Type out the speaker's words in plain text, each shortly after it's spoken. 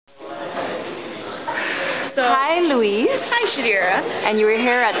So, hi, Louise. hi, Shadira. And you were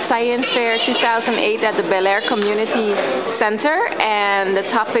here at Science Fair 2008 at the Belair Community Center, and the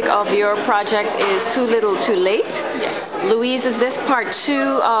topic of your project is Too Little, Too Late. Yes. Louise, is this part 2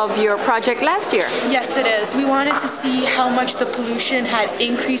 of your project last year? Yes, it is. We wanted to see how much the pollution had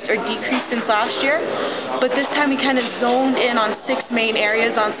increased or decreased since last year, but this time we kind of zoned in on 6 main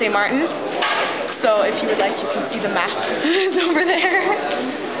areas on St.Maarten. So if you would like, you can see the map. It's over there.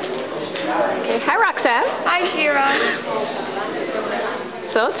 Okay. Hi, Roxanne. Hi, Shira.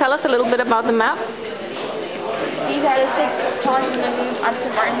 So, tell us a little bit about the map. These are the 6 ponds and lagoons on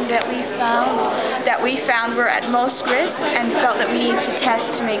St.Maarten that we found were at most risk and felt that we needed to test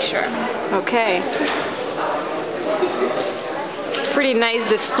to make sure. Okay. Pretty nice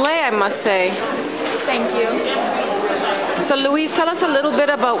display, I must say. Thank you. So, Louise, tell us a little bit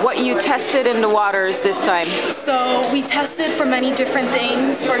about what you tested in the waters this time. So we tested for many different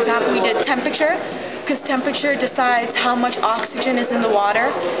things. For example, we did temperature, because temperature decides how much oxygen is in the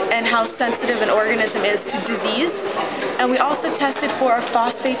water and how sensitive an organism is to disease. And we also tested for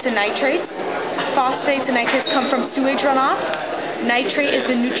phosphates and nitrates. Phosphates and nitrates come from sewage runoff. Nitrate is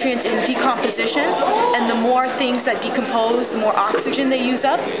a nutrient in decomposition, and the more things that decompose, the more oxygen they use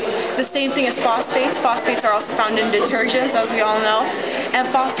up. The same thing as phosphates. Phosphates are also found in detergents, as we all know.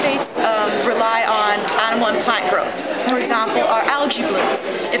 And phosphates rely on animal and plant growth. For example, our algae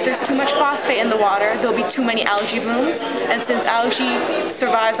blooms. If there's too much phosphate in the water, there'll be too many algae blooms. And since algae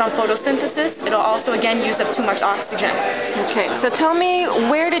survives on photosynthesis, it'll also again use up too much oxygen. Okay, so tell me,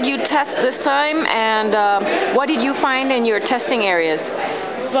 where did you test this time, and what did you find in your testing areas?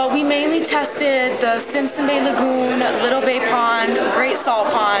 Well, we mainly tested the Simpson Bay Lagoon, Little Bay Pond, Great Salt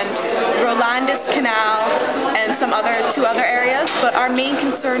Pond, Rolandus Canal, and some two other areas. But our main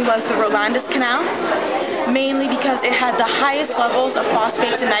concern was the Rolandus Canal, mainly because it had the highest levels of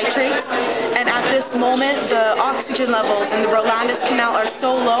phosphates and nitrates. And at this moment, the oxygen levels in the Rolandus Canal are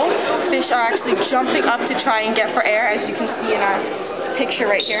so low, fish are actually jumping up to try and get for air, as you can see in our picture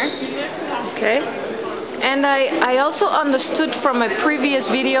right here. Okay. And I also understood from a previous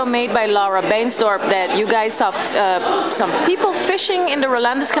video made by Laura Bainsdorp that you guys saw some people fishing in the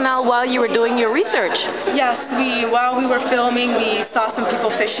Rolandus Canal while you were doing your research. Yes, while we were filming, we saw some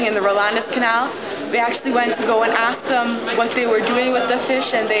people fishing in the Rolandus Canal. We actually went to go and ask them what they were doing with the fish,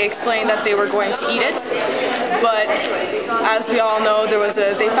 and they explained that they were going to eat it. But as we all know, they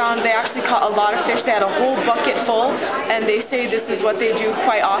actually caught a lot of fish. They had a whole bucket full, and they say this is what they do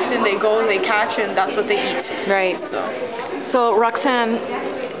quite often. They go and they catch, and that's what they eat. Right. So, Roxanne,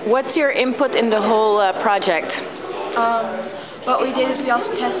 what's your input in the whole project? What we did is we also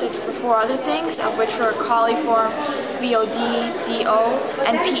tested for 4 other things, of which were coliform, VOD, DO,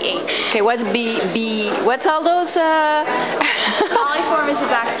 and pH. Okay, what's what's all those? Coliform is a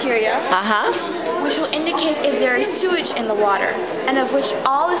bacteria, which will indicate if there is sewage in the water, and of which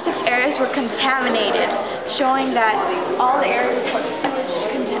all the 6 areas were contaminated, showing that all the areas had sewage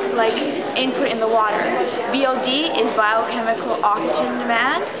input in the water. VOD is biochemical oxygen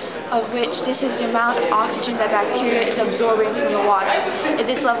demand, of which this is the amount of oxygen that bacteria is absorbing from the water. If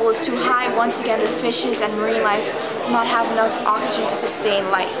this level is too high, once again the fishes and marine life will not have enough oxygen to sustain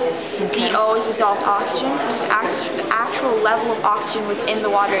life. Okay. DO is dissolved oxygen, the actual level of oxygen within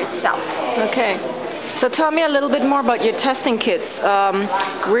the water itself. Okay. So tell me a little bit more about your testing kits.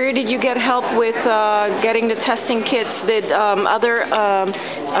 Where did you get help with getting the testing kits? Did other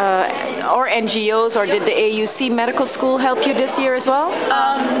or NGOs, or did the AUC Medical School help you this year as well?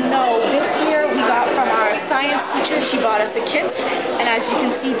 No, this year we got from our science teacher. She bought us a kit, and as you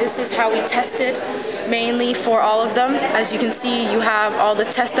can see, this is how we tested, mainly for all of them. As you can see, you have all the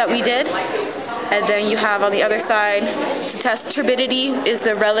tests that we did, and then you have on the other side, to test turbidity is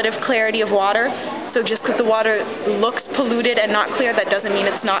the relative clarity of water. So just because the water looks polluted and not clear, that doesn't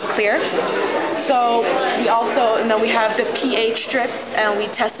mean it's not clear. So and then we have the pH strips, and we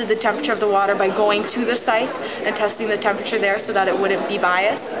tested the temperature of the water by going to the site and testing the temperature there so that it wouldn't be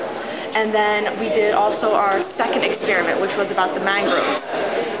biased. And then we did also our second experiment, which was about the mangroves,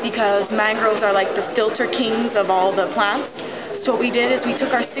 because mangroves are like the filter kings of all the plants. So what we did is we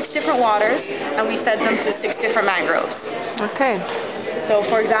took our 6 different waters and we fed them to 6 different mangroves. Okay. So,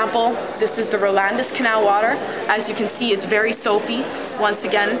 for example, this is the Rolandus Canal water. As you can see, it's very soapy. Once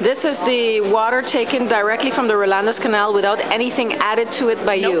again, this is the water taken directly from the Rolandus Canal without anything added to it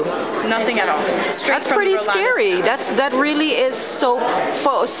by you. Nothing at all. That's pretty scary. That really is soap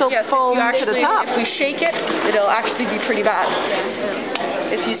foam to the top. If we shake it, it'll actually be pretty bad.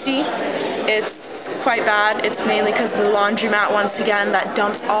 If you see, it's quite bad. It's mainly because the laundromat, once again, that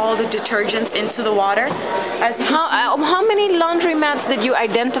dumps all the detergents into the water. How many laundromats did you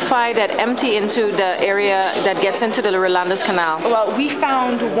identify that empty into the area that gets into the Rolandes Canal? Well, we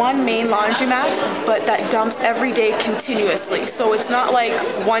found one main laundromat, but that dumps every day continuously. So it's not like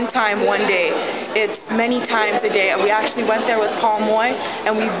one time, one day. It's many times a day. We actually went there with Paul Moy,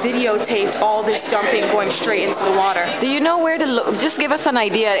 and we videotaped all this dumping going straight into the water. Do you know where just give us an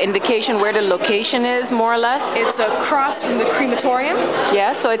idea, indication where the location is, more or less? It's across from the crematorium.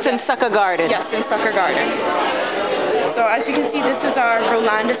 Yeah, so it's in Sucker Garden. Yes, in Sucker Garden. So as you can see, this is our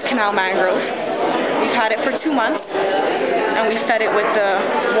Rolandes Canal mangrove. We've had it for 2 months, and we fed it with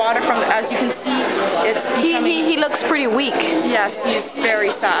the water from, as you can see, it's becoming... He looks pretty weak. Yes, he's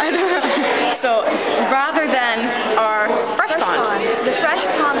very sad. So rather than our fresh pond. The fresh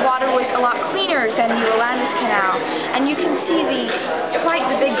pond water was a lot cleaner than the Rolandes Canal, and you can see the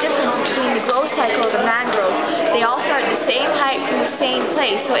big difference between the growth cycle of the mangroves. They all start at the same height from the same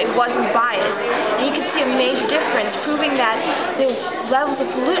place, so it wasn't biased. And you can see a major difference, proving that the levels of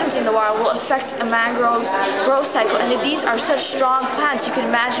pollutants in the water will affect a mangrove's growth cycle. And if these are such strong plants, you can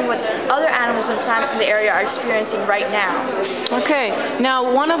imagine what other animals and plants in the area are experiencing right now. Okay. Now,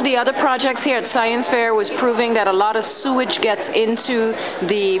 one of the other projects here at Science Fair was proving that a lot of sewage gets into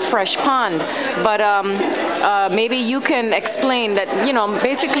the fresh pond. But maybe you can explain that,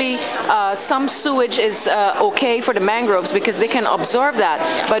 basically some sewage is okay for the mangroves because they can absorb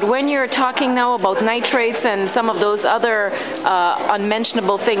that. But when you're talking now about nitrates and some of those other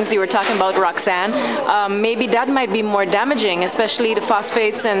unmentionable things you were talking about, Roxanne, maybe that might be more damaging, especially the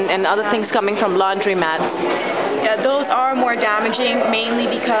phosphates and other things coming from laundromats. Yeah, those are more damaging, mainly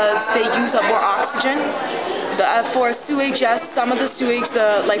because they use up more oxygen. For sewage, yes, some of the sewage,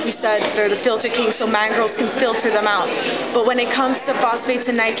 like we said, they're the filter kings, so mangroves can filter them out. But when it comes to phosphates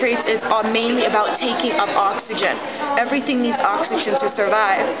and nitrates, it's mainly about taking up oxygen. Everything needs oxygen to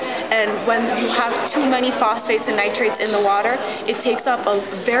survive. And when you have too many phosphates and nitrates in the water, it takes up a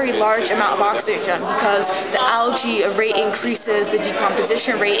very large amount of oxygen because the algae rate increases, the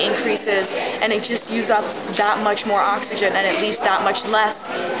decomposition rate increases, and it just uses up that much more oxygen and it leaves that much less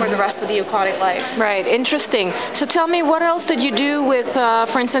for the rest of the aquatic life. Right, interesting. So tell me, what else did you do with,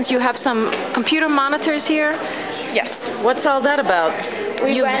 for instance, you have some computer monitors here? Yes. What's all that about?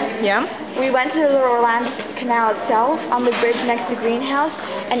 We went to the Rolandes Canal itself on the bridge next to the greenhouse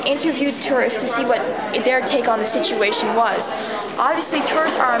and interviewed tourists to see what their take on the situation was. Obviously,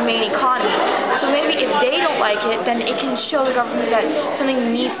 tourists are our main economy, so maybe if they don't like it, then it can show the government that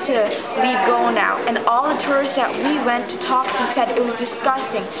something needs to leave go now. And all the tourists that we went to talk to said it was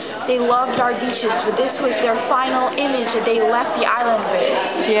disgusting. They loved our beaches, but this was their final image that they left the island with.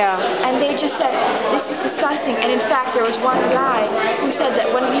 Yeah. And they just said, this is disgusting. And in fact, there was one guy who said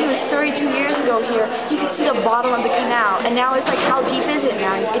that when he was 32 years ago here, he could see the bottom of the canal. And now it's like, how deep is it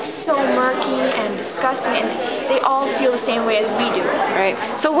now? It's so murky and disgusting, and they all feel the same way as we do. Right.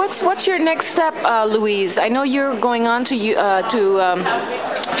 So what's your next step, Louise? I know you're going on to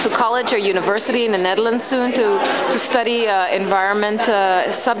college or university in the Netherlands soon to study environment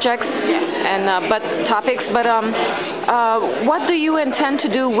subjects and topics. But what do you intend to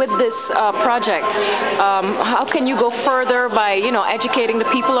do with this project? How can you go further by educating the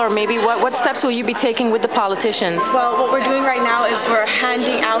people, or maybe what steps will you be taking with the politicians? Well, what we're doing right now is we're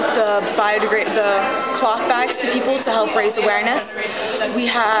handing out the cloth bags to people to help raise awareness.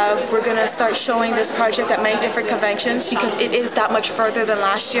 We're going to start showing this project at many different conventions because it is that much further than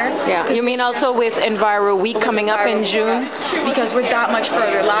last year. Yeah, you mean also with Enviro Week coming up in June? Because we're that much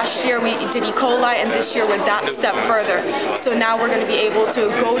further. Last year we did E. coli, and this year we're that step further. So now we're going to be able to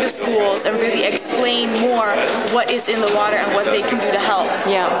go to schools and really explain more what is in the water and what they can do to help.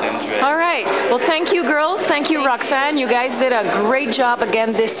 Yeah. All right. Well, thank you, girls. Thank you, Roxanne. You guys did a great job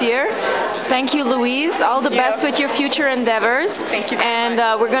again this year. Thank you, Louise. All the best with your future endeavors. Thank you. And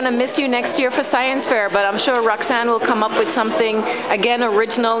we're going to miss you next year for Science Fair, but I'm sure Roxanne will come up with something, again,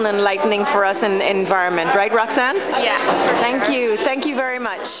 original and enlightening for us in environment. Right, Roxanne? Yeah. Thank you. Thank you very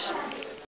much.